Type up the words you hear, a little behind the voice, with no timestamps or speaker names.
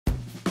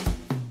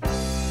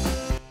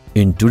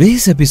In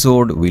today's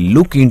episode, we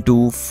look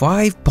into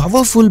 5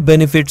 powerful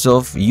benefits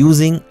of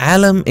using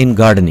alum in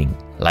gardening,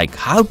 like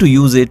how to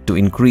use it to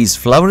increase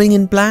flowering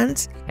in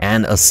plants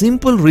and a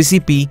simple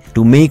recipe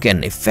to make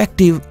an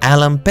effective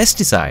alum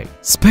pesticide,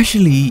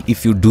 especially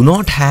if you do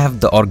not have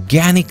the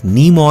organic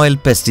neem oil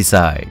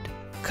pesticide.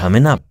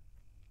 Coming up.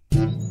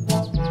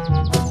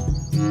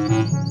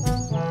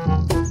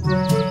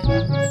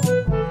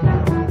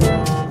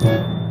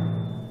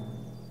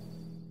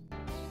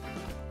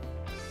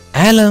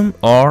 Alum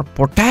or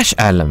potash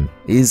alum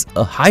is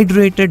a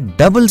hydrated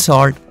double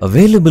salt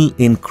available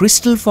in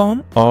crystal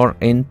form or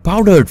in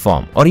powdered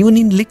form or even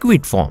in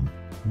liquid form.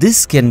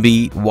 This can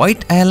be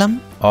white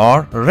alum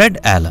or red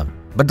alum,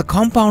 but the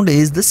compound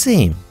is the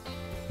same.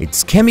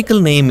 Its chemical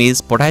name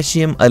is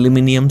Potassium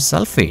Aluminium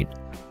Sulphate.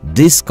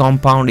 This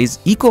compound is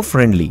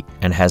eco-friendly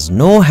and has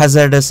no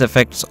hazardous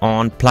effects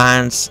on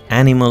plants,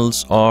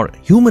 animals or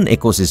human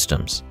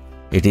ecosystems.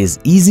 It is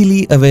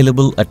easily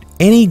available at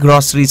any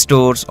grocery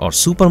stores or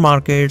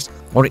supermarkets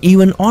or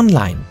even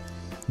online.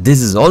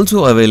 This is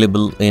also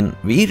available in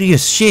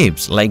various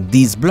shapes like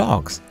these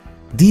blocks.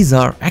 These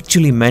are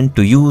actually meant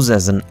to use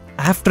as an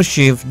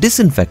aftershave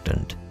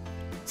disinfectant.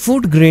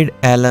 Food grade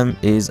alum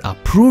is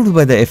approved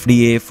by the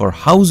FDA for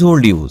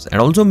household use and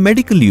also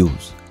medical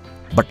use.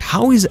 But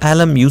how is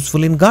alum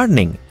useful in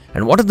gardening?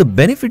 And what are the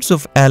benefits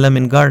of alum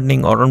in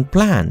gardening or on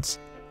plants?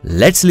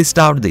 Let's list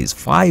out these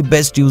 5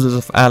 best uses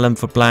of alum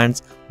for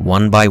plants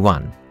one by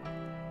one.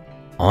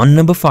 On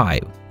number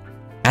 5,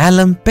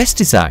 alum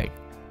pesticide.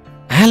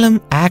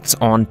 Alum acts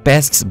on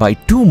pests by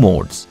 2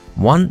 modes.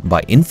 One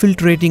by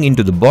infiltrating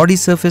into the body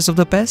surface of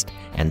the pest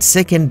and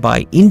second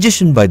by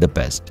ingestion by the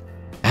pest.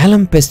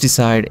 Alum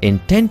pesticide in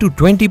 10 to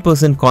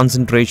 20%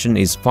 concentration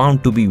is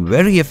found to be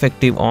very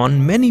effective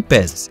on many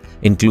pests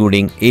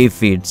including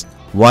aphids,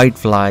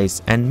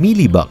 whiteflies and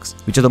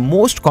mealybugs, which are the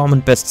most common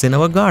pests in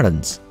our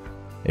gardens.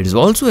 It is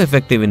also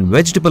effective in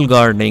vegetable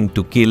gardening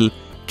to kill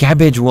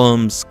cabbage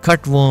worms,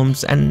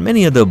 cutworms and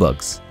many other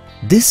bugs.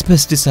 This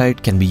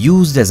pesticide can be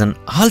used as an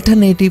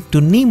alternative to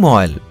neem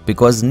oil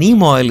because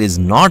neem oil is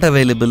not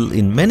available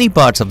in many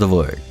parts of the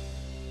world.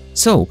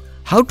 So,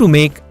 how to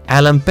make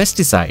alum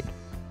pesticide?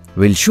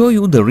 We'll show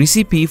you the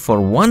recipe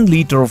for 1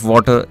 liter of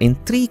water in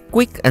 3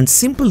 quick and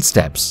simple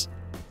steps.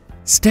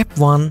 Step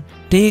 1.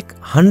 Take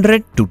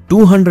 100 to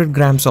 200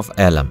 grams of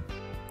alum.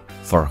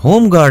 For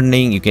home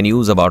gardening, you can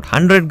use about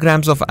 100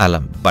 grams of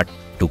alum, but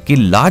to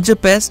kill larger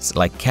pests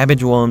like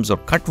cabbage worms or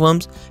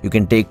cutworms, you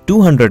can take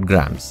 200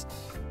 grams.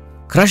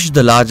 Crush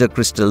the larger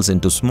crystals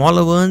into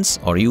smaller ones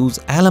or use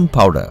alum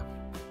powder.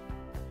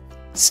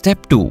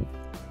 Step 2.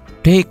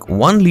 Take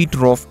 1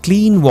 liter of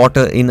clean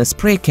water in a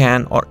spray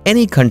can or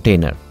any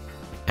container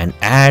and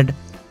add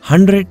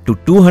 100 to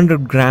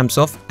 200 grams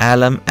of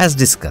alum as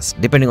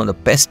discussed, depending on the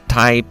pest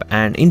type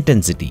and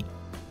intensity.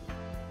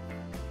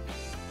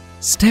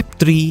 Step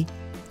 3.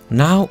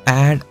 Now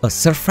add a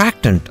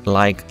surfactant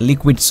like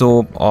liquid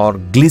soap or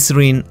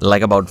glycerin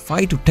like about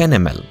 5 to 10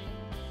 ml.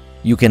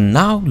 You can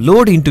now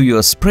load into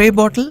your spray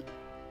bottle,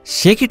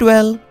 shake it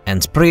well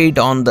and spray it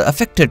on the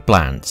affected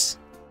plants.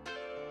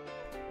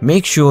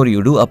 Make sure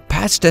you do a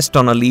patch test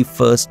on a leaf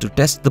first to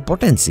test the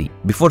potency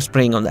before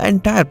spraying on the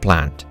entire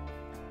plant.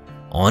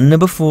 On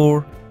number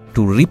 4,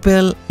 to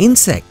repel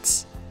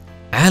insects.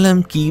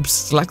 Alum keeps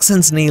slugs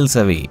and snails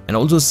away and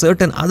also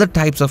certain other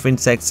types of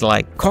insects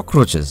like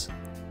cockroaches.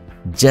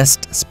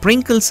 Just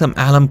sprinkle some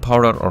alum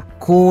powder or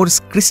coarse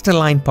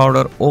crystalline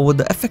powder over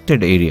the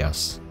affected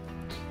areas.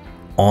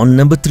 On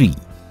number 3,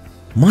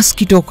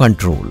 mosquito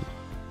control.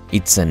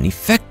 It's an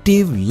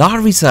effective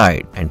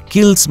larvicide and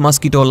kills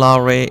mosquito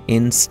larvae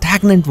in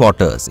stagnant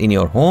waters in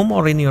your home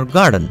or in your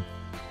garden.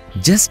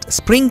 Just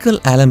sprinkle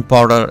alum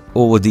powder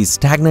over these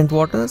stagnant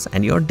waters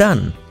and you're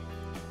done.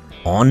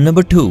 On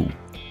number 2,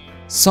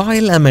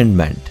 soil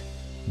amendment.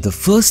 The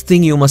first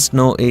thing you must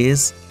know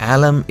is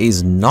alum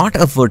is not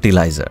a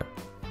fertilizer.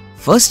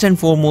 First and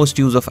foremost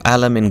use of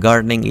alum in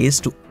gardening is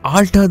to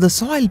alter the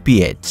soil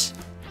pH.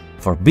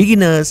 For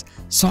beginners,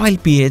 soil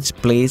pH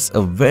plays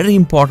a very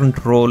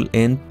important role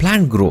in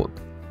plant growth,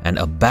 and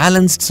a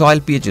balanced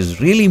soil pH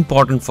is really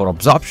important for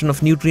absorption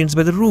of nutrients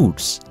by the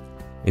roots.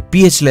 A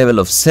pH level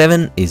of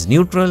 7 is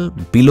neutral,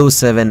 below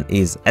 7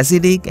 is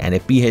acidic and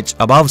a pH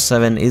above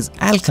 7 is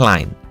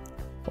alkaline.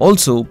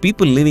 Also,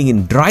 people living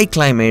in dry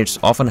climates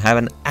often have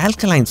an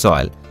alkaline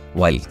soil,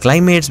 while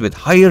climates with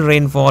higher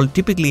rainfall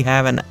typically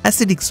have an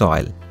acidic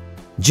soil.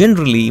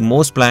 Generally,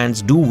 most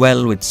plants do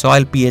well with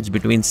soil pH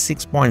between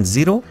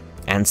 6.0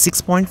 and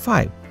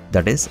 6.5,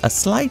 that is a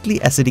slightly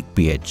acidic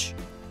pH.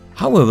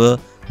 However,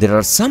 there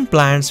are some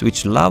plants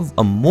which love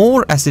a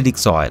more acidic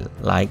soil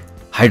like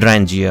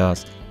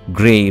hydrangeas,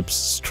 grapes,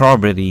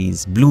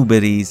 strawberries,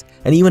 blueberries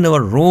and even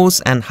our rose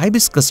and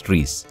hibiscus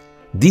trees.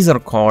 These are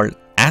called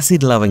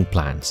acid-loving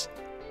plants.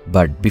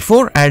 But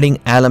before adding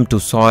alum to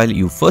soil,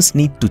 you first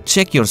need to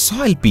check your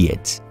soil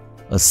pH.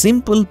 A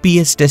simple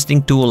pH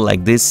testing tool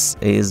like this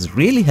is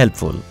really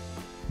helpful.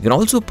 You can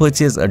also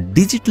purchase a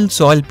digital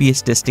soil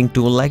pH testing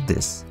tool like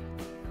this.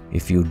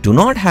 If you do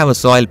not have a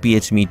soil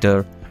pH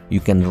meter, you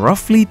can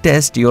roughly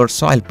test your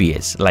soil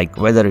pH, like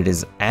whether it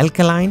is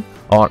alkaline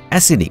or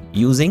acidic,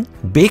 using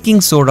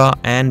baking soda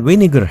and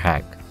vinegar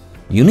hack.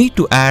 You need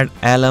to add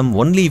alum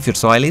only if your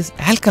soil is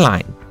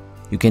alkaline.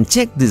 You can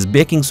check this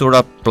baking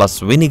soda plus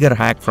vinegar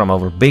hack from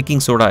our baking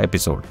soda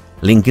episode,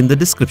 link in the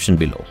description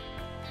below.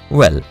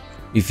 Well,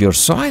 if your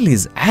soil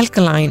is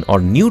alkaline or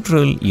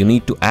neutral, you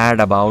need to add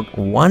about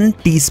 1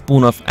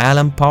 teaspoon of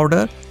alum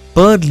powder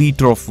per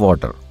liter of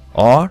water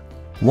or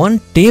 1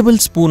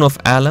 tablespoon of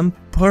alum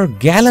per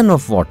gallon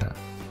of water.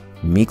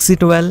 Mix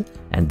it well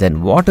and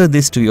then water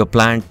this to your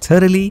plant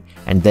thoroughly,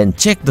 and then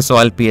check the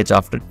soil pH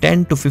after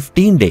 10 to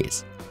 15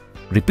 days.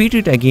 Repeat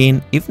it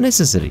again if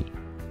necessary.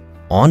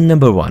 On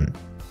number 1,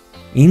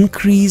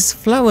 increase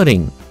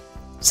flowering.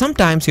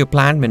 Sometimes your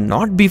plant may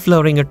not be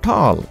flowering at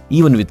all,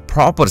 even with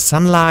proper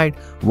sunlight,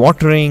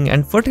 watering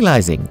and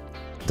fertilizing.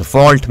 The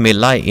fault may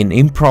lie in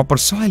improper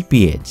soil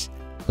pH.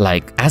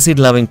 Like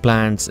acid-loving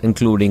plants,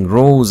 including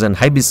rose and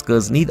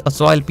hibiscus, need a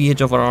soil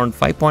pH of around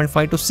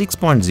 5.5 to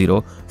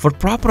 6.0 for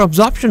proper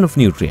absorption of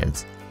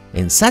nutrients.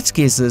 In such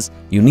cases,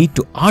 you need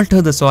to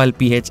alter the soil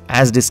pH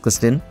as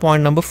discussed in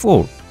point number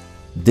 4.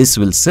 This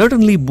will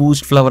certainly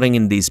boost flowering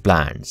in these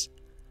plants.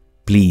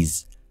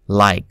 Please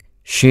like,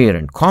 share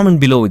and comment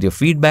below with your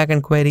feedback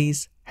and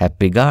queries.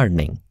 Happy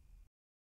gardening!